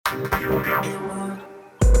Hey,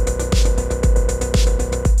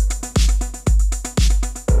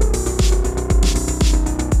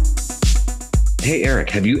 Eric,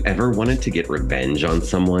 have you ever wanted to get revenge on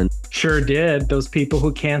someone? Sure did. Those people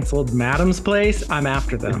who canceled Madam's Place, I'm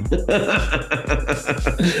after them.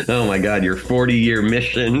 Oh my God, your 40-year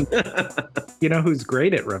mission. You know who's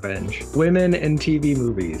great at revenge? Women in TV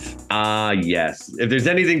movies. Yes. If there's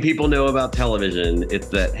anything people know about television, it's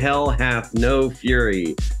that hell hath no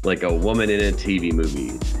fury like a woman in a TV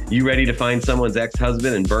movie. You ready to find someone's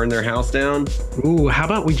ex-husband and burn their house down? Ooh, how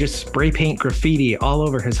about we just spray paint graffiti all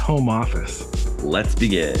over his home office? Let's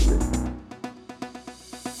begin.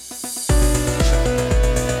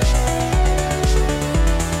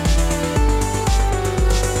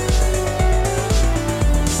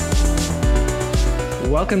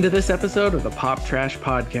 Welcome to this episode of the Pop Trash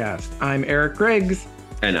Podcast. I'm Eric Griggs.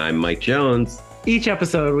 And I'm Mike Jones. Each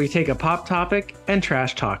episode, we take a pop topic and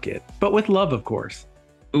trash talk it, but with love, of course.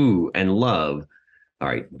 Ooh, and love. All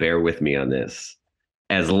right, bear with me on this.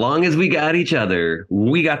 As long as we got each other,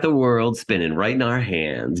 we got the world spinning right in our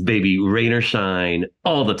hands. Baby, rain or shine,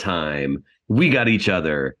 all the time. We got each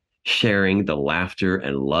other, sharing the laughter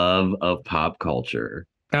and love of pop culture.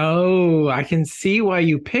 Oh, I can see why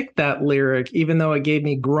you picked that lyric, even though it gave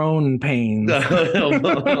me groan pains.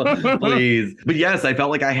 Please. But yes, I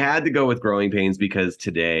felt like I had to go with growing pains because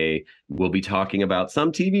today we'll be talking about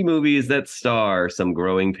some TV movies that star some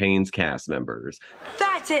Growing Pains cast members.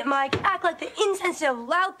 That's it, Mike. Act like the insensitive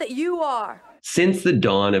lout that you are. Since the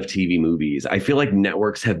dawn of TV movies, I feel like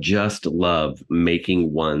networks have just loved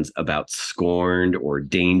making ones about scorned or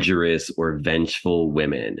dangerous or vengeful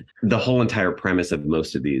women. The whole entire premise of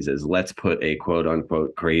most of these is let's put a quote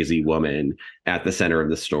unquote crazy woman at the center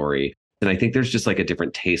of the story. And I think there's just like a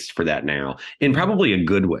different taste for that now, in probably a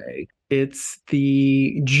good way. It's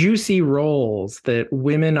the juicy roles that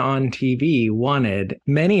women on TV wanted.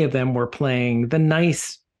 Many of them were playing the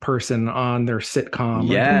nice person on their sitcom,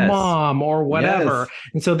 yes, or the mom or whatever. Yes.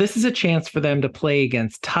 And so this is a chance for them to play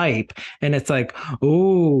against type. And it's like,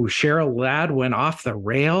 oh, Cheryl Ladd went off the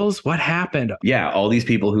rails. What happened? Yeah, all these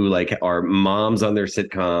people who like are moms on their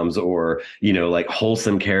sitcoms or, you know, like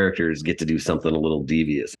wholesome characters get to do something a little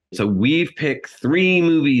devious. So we've picked 3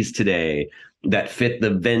 movies today that fit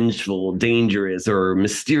the vengeful, dangerous, or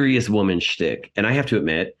mysterious woman shtick. And I have to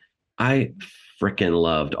admit, I freaking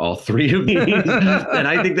loved all 3 of these. And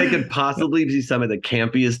I think they could possibly be some of the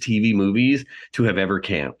campiest TV movies to have ever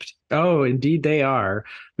camped. Oh, indeed they are.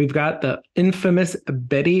 We've got the infamous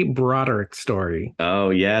Betty Broderick story. Oh,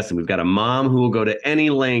 yes. And we've got a mom who will go to any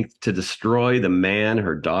length to destroy the man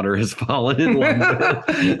her daughter has fallen in love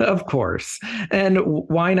with. Of course. And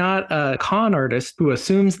why not a con artist who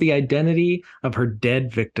assumes the identity of her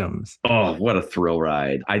dead victims? Oh, what a thrill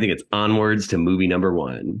ride. I think it's onwards to movie number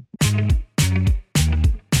 1.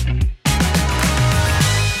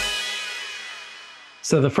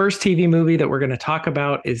 So the first TV movie that we're going to talk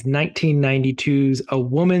about is 1992's A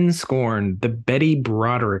Woman Scorned, the Betty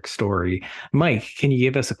Broderick story. Mike, can you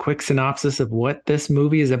give us a quick synopsis of what this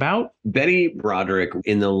movie is about? Betty Broderick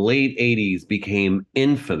in the late 80s became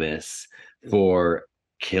infamous for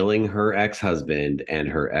killing her ex-husband and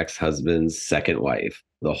her ex-husband's second wife.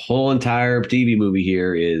 The whole entire TV movie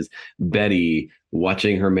here is Betty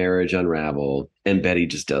watching her marriage unravel, and Betty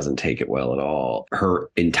just doesn't take it well at all. Her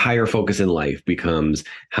entire focus in life becomes,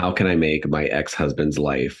 how can I make my ex-husband's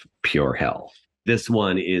life pure hell? This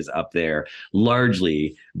one is up there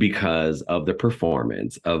largely because of the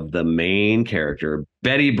performance of the main character,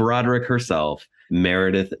 Betty Broderick herself,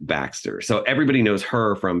 Meredith Baxter. So everybody knows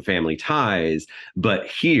her from Family Ties, but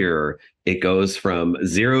here it goes from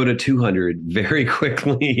 0 to 200 very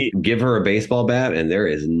quickly. Give her a baseball bat and there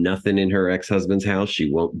is nothing in her ex-husband's house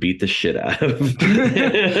she won't beat the shit out of. Come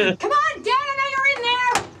on, Dad, I know you're in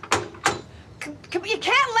there. You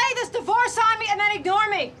can't lay this divorce on me and then ignore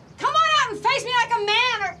me. Come on out and face me like a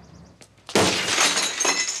man or...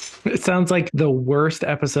 It sounds like the worst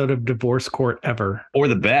episode of Divorce Court ever. Or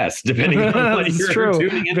the best, depending on what you're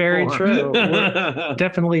tuning in Very for. true.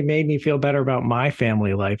 Definitely made me feel better about my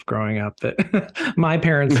family life growing up. That my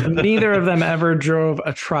parents, neither of them ever drove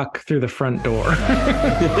a truck through the front door. What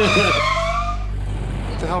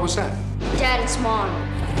the hell was that? Dad, it's Mom.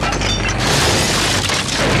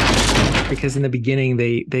 because in the beginning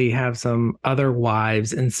they have some other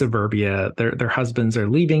wives in suburbia. Their husbands are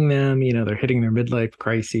leaving them, they're hitting their midlife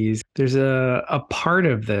crises. There's a part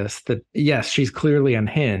of this that, yes, she's clearly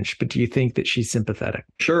unhinged, but do you think that she's sympathetic?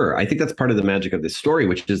 Sure. I think that's part of the magic of this story,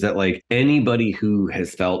 which is that like anybody who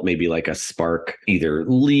has felt maybe like a spark either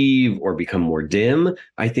leave or become more dim,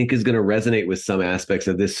 I think is going to resonate with some aspects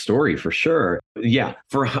of this story for sure. Yeah,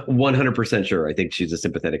 for 100% sure. I think she's a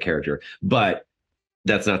sympathetic character, but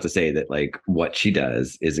that's not to say that like what she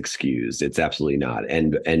does is excused. It's absolutely not.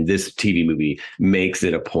 And this TV movie makes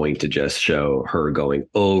it a point to just show her going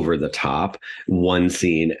over the top one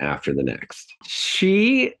scene after the next.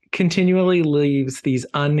 She continually leaves these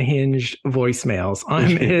unhinged voicemails on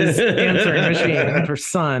his answering machine, and her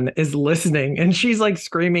son is listening, and she's like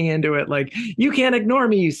screaming into it like, "You can't ignore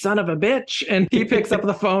me, you son of a bitch." And he picks up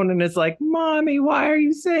the phone and is like, "Mommy, why are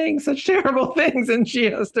you saying such terrible things?" And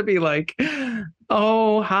she has to be like,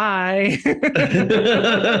 "Oh, hi."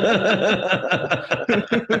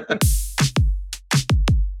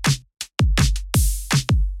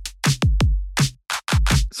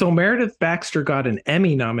 So Meredith Baxter got an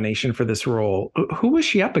Emmy nomination for this role. Who was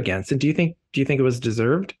she up against? And do you think it was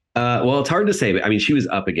deserved? Well, it's hard to say, but I mean, she was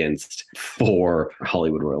up against 4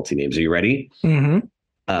 Hollywood royalty names. Are you ready? Mm-hmm.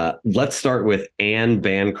 Let's start with Anne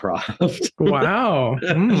Bancroft. Wow.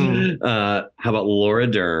 How about Laura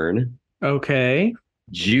Dern? Okay.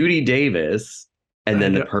 Judy Davis, and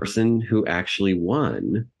then the person who actually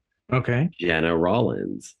won. Okay. Jenna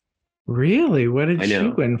Rollins. Really? What did she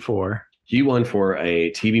win for? She won for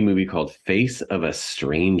a TV movie called Face of a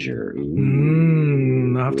Stranger.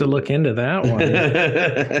 I'll have to look into that one.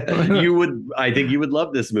 I think you would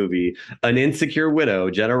love this movie. An insecure widow,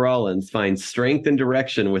 Jenna Rollins, finds strength and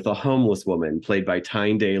direction with a homeless woman played by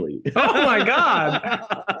Tyne Daly. Oh my God.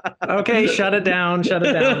 Okay, shut it down.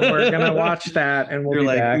 We're going to watch that and we'll be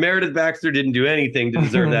back. Meredith Baxter didn't do anything to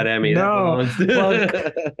deserve that Emmy. No. Well,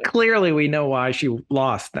 clearly we know why she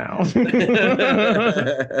lost now.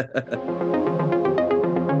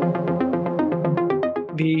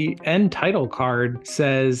 The end title card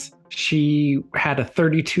says she had a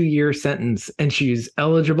 32-year sentence and she's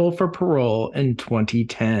eligible for parole in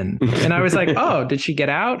 2010. And I was like, oh, did she get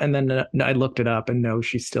out? And then I looked it up and no,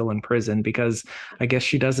 she's still in prison because I guess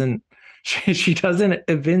she doesn't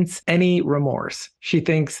evince any remorse. She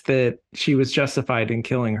thinks that she was justified in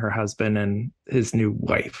killing her husband and his new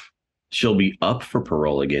wife. She'll be up for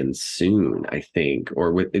parole again soon, I think,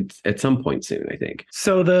 or at some point soon, I think.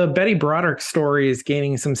 So the Betty Broderick story is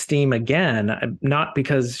gaining some steam again, not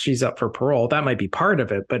because she's up for parole. That might be part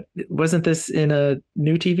of it, but wasn't this in a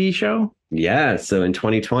new TV show? Yeah. So in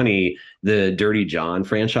 2020, the Dirty John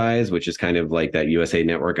franchise, which is kind of like that USA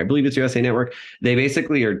Network, I believe it's USA Network, they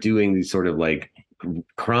basically are doing these sort of like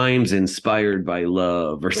crimes inspired by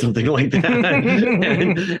love or something like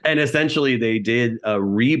that. and essentially they did a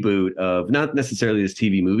reboot of not necessarily this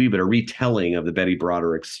TV movie, but a retelling of the Betty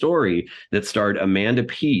Broderick story that starred Amanda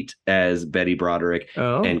Peet as Betty Broderick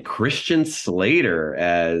and Christian Slater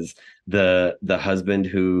as the husband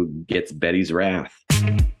who gets Betty's wrath.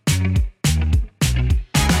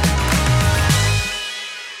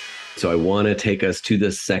 So I want to take us to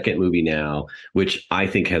the second movie now, which I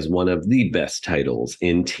think has one of the best titles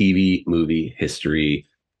in TV movie history,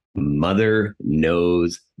 Mother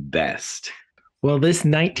Knows Best. Well, this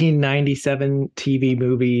 1997 TV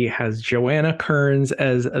movie has Joanna Kearns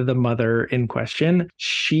as the mother in question.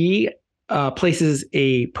 She places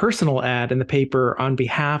a personal ad in the paper on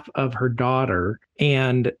behalf of her daughter,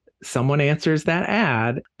 and someone answers that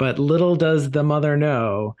ad, but little does the mother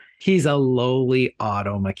know he's a lowly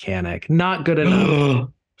auto mechanic, not good enough.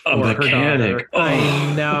 A mechanic.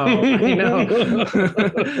 I know.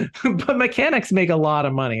 But mechanics make a lot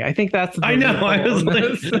of money. I think that's. I know. I was like,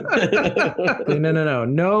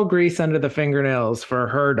 no grease under the fingernails for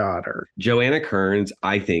her daughter. Joanna Kearns,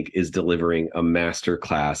 I think, is delivering a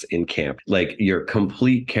masterclass in camp. Like your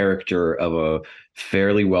complete character of a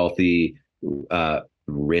fairly wealthy,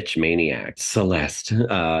 rich maniac, Celeste,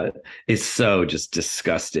 is so just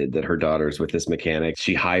disgusted that her daughter's with this mechanic.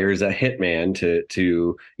 She hires a hitman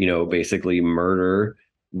to basically murder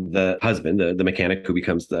the husband, the mechanic who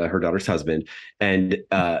becomes her daughter's husband. And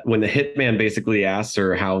when the hitman basically asks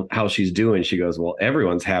her how she's doing, she goes, well,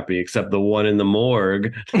 everyone's happy except the one in the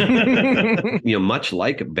morgue. Much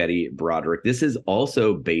like Betty Broderick, this is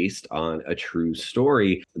also based on a true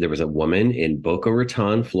story. There was a woman in Boca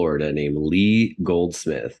Raton, Florida named Lee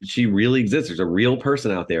Goldsmith. She really exists. There's a real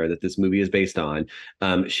person out there that this movie is based on.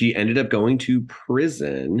 She ended up going to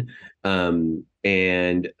prison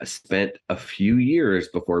and spent a few years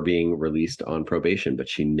before being released on probation, but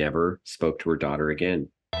she never spoke to her daughter again.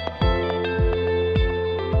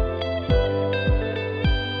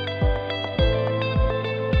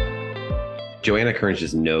 Joanna Kerns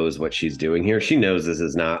just knows what she's doing here. She knows this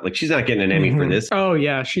is not like she's not getting an Emmy for this. Oh,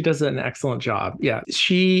 yeah. She does an excellent job. Yeah.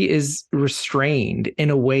 She is restrained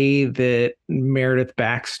in a way that Meredith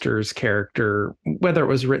Baxter's character, whether it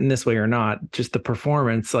was written this way or not, just the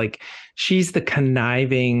performance, like she's the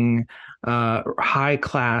conniving, high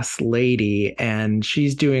class lady, and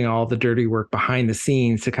she's doing all the dirty work behind the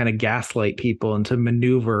scenes to kind of gaslight people and to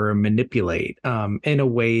maneuver and manipulate in a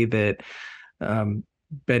way that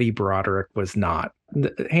Betty Broderick was not.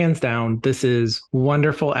 Hands down, this is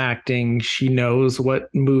wonderful acting. She knows what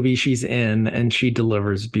movie she's in, and she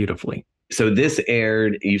delivers beautifully. So this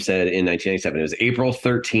aired, you said, in 1997. It was April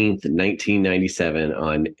 13th, 1997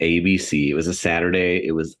 on ABC. It was a Saturday.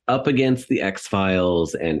 It was up against The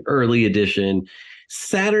X-Files and Early Edition.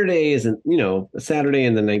 Saturday isn't, a Saturday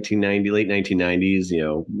in the late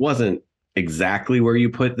 1990s, wasn't exactly where you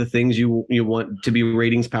put the things you want to be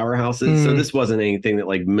ratings powerhouses. So this wasn't anything that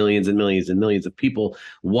like millions and millions and millions of people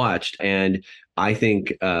watched. And I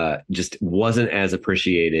think just wasn't as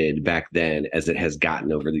appreciated back then as it has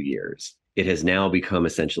gotten over the years. It has now become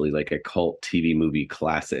essentially like a cult TV movie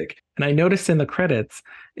classic. And I noticed in the credits,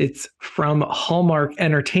 it's from Hallmark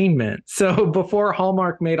Entertainment. So before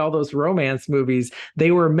Hallmark made all those romance movies,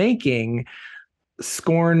 they were making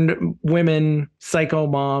scorned women psycho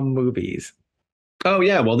mom movies. Oh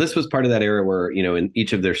yeah, well this was part of that era where in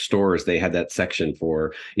each of their stores they had that section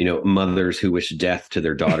for mothers who wish death to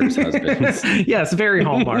their daughters' husbands. Yes, very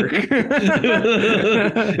Hallmark. It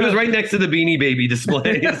was right next to the Beanie Baby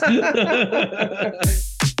displays.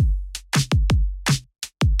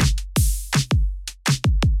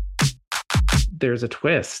 There's a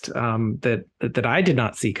twist that I did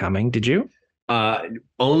not see coming. Did you?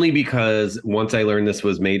 Only because once I learned this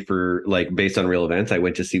was made for based on real events, I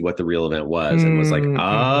went to see what the real event was and was like,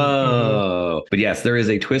 oh. But yes, there is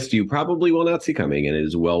a twist you probably will not see coming, and it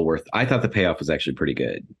is well worth. I thought the payoff was actually pretty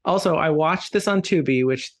good. Also, I watched this on Tubi,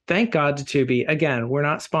 which thank God to Tubi. Again, we're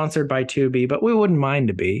not sponsored by Tubi, but we wouldn't mind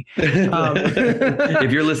to be.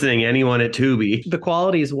 If you're listening, anyone at Tubi. The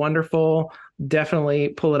quality is wonderful. Definitely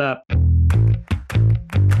pull it up.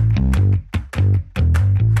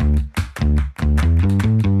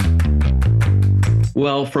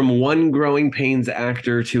 Well, from one growing pains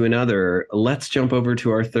actor to another, let's jump over to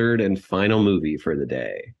our third and final movie for the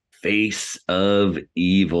day. Face of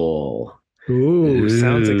Evil. Ooh,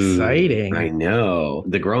 sounds exciting. I know.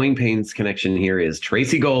 The growing pains connection here is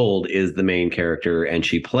Tracy Gold is the main character, and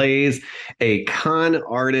she plays a con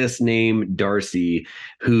artist named Darcy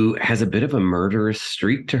who has a bit of a murderous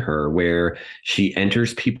streak to her where she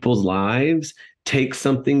enters people's lives, takes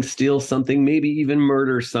something, steals something, maybe even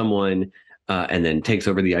murders someone, and then takes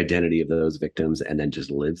over the identity of those victims and then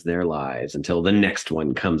just lives their lives until the next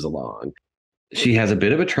one comes along. She has a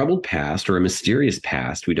bit of a troubled past, or a mysterious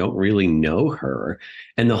past. We don't really know her.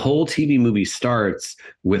 And the whole TV movie starts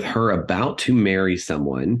with her about to marry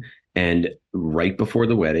someone. And right before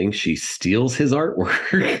the wedding, she steals his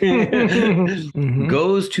artwork,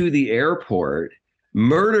 goes to the airport,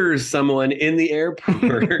 murders someone in the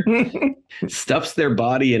airport, stuffs their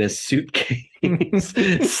body in a suitcase,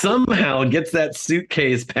 somehow gets that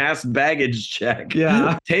suitcase past baggage check,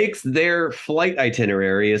 takes their flight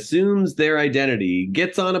itinerary, assumes their identity,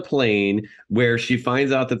 gets on a plane where she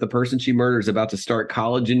finds out that the person she murders is about to start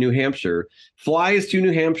college in New Hampshire, flies to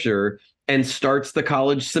New Hampshire, and starts the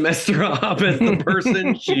college semester off as the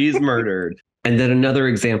person she's murdered. And then another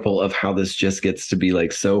example of how this just gets to be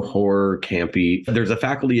so horror campy. There's a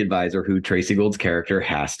faculty advisor who Tracy Gold's character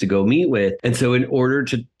has to go meet with. And so in order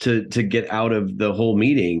to get out of the whole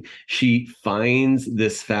meeting, she finds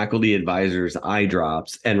this faculty advisor's eye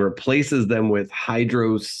drops and replaces them with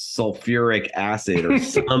hydrosulfuric acid or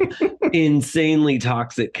some insanely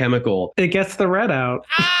toxic chemical. It gets the red out.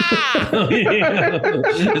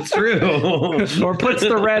 It's true. Or puts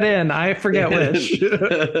the red in. I forget which.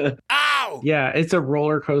 Ow! Yeah, it's a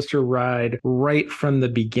roller coaster ride right from the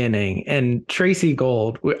beginning. And Tracy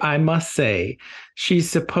Gold, I must say, she's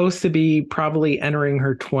supposed to be probably entering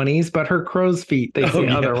her 20s, but her crow's feet, they say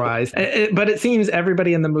otherwise. But it seems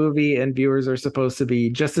everybody in the movie and viewers are supposed to be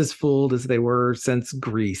just as fooled as they were since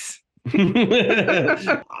Grease. What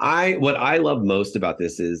I love most about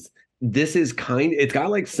this is it's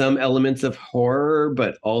got some elements of horror,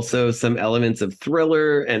 but also some elements of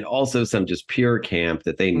thriller and also some just pure camp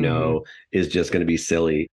that they know is just going to be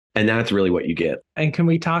silly. And that's really what you get. And can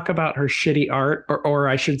we talk about her shitty art, or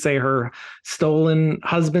I should say her stolen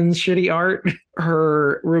husband's shitty art?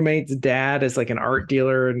 her roommate's dad is like an art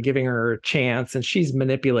dealer and giving her a chance, and she's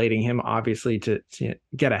manipulating him obviously to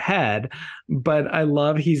get ahead. But I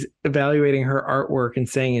love he's evaluating her artwork and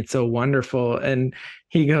saying it's so wonderful. And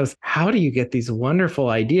he goes, "How do you get these wonderful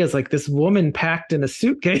ideas? Like this woman packed in a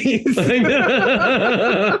suitcase." And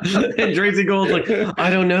Tracy Gold's like, I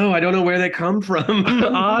don't know where they come from.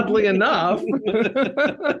 Oddly enough.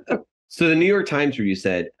 So the New York Times review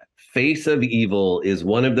said, Face of Evil is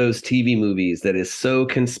one of those TV movies that is so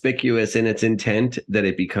conspicuous in its intent that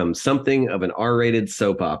it becomes something of an R-rated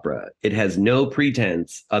soap opera. It has no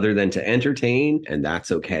pretense other than to entertain, and that's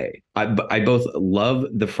okay. I both love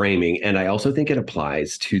the framing, and I also think it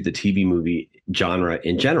applies to the TV movie genre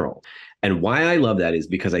in general. And why I love that is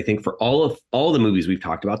because I think for all the movies we've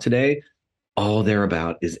talked about today, all they're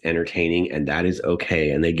about is entertaining, and that is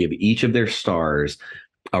okay. And they give each of their stars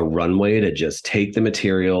a runway to just take the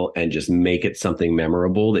material and just make it something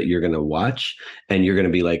memorable that you're going to watch. And you're going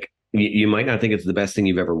to be like, you might not think it's the best thing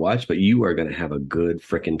you've ever watched, but you are going to have a good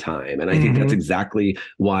freaking time. And I think that's exactly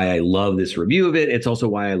why I love this review of it. It's also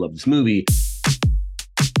why I love this movie.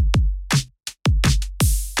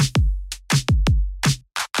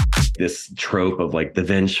 This trope of like the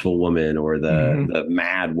vengeful woman or the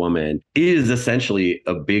mad woman is essentially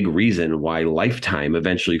a big reason why Lifetime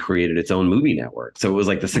eventually created its own movie network. So it was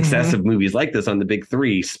like the success of movies like this on the big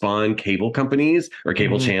three spawned cable companies or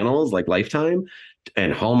cable channels like Lifetime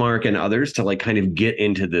and Hallmark and others to like kind of get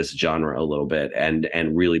into this genre a little bit and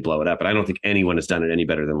really blow it up. But I don't think anyone has done it any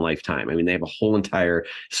better than Lifetime. I mean, they have a whole entire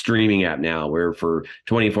streaming app now where for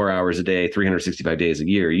 24 hours a day, 365 days a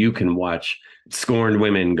year, you can watch scorned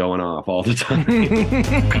women going off all the time.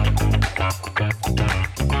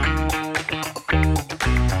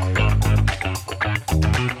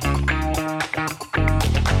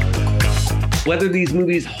 Whether these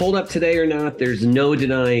movies hold up today or not, there's no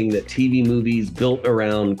denying that TV movies built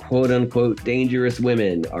around quote unquote dangerous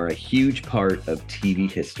women are a huge part of TV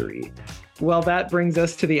history. Well, that brings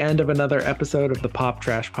us to the end of another episode of the Pop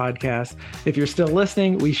Trash Podcast. If you're still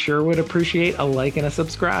listening, we sure would appreciate a like and a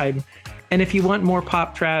subscribe. And if you want more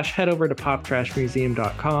Pop Trash, head over to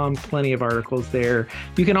poptrashmuseum.com. Plenty of articles there.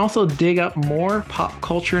 You can also dig up more pop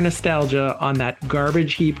culture nostalgia on that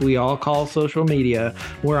garbage heap we all call social media.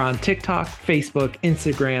 We're on TikTok, Facebook,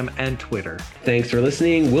 Instagram, and Twitter. Thanks for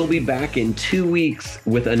listening. We'll be back in 2 weeks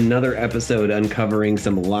with another episode uncovering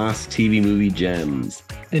some lost TV movie gems.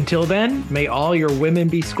 Until then, may all your women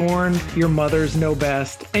be scorned, your mothers know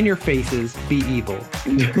best, and your faces be evil.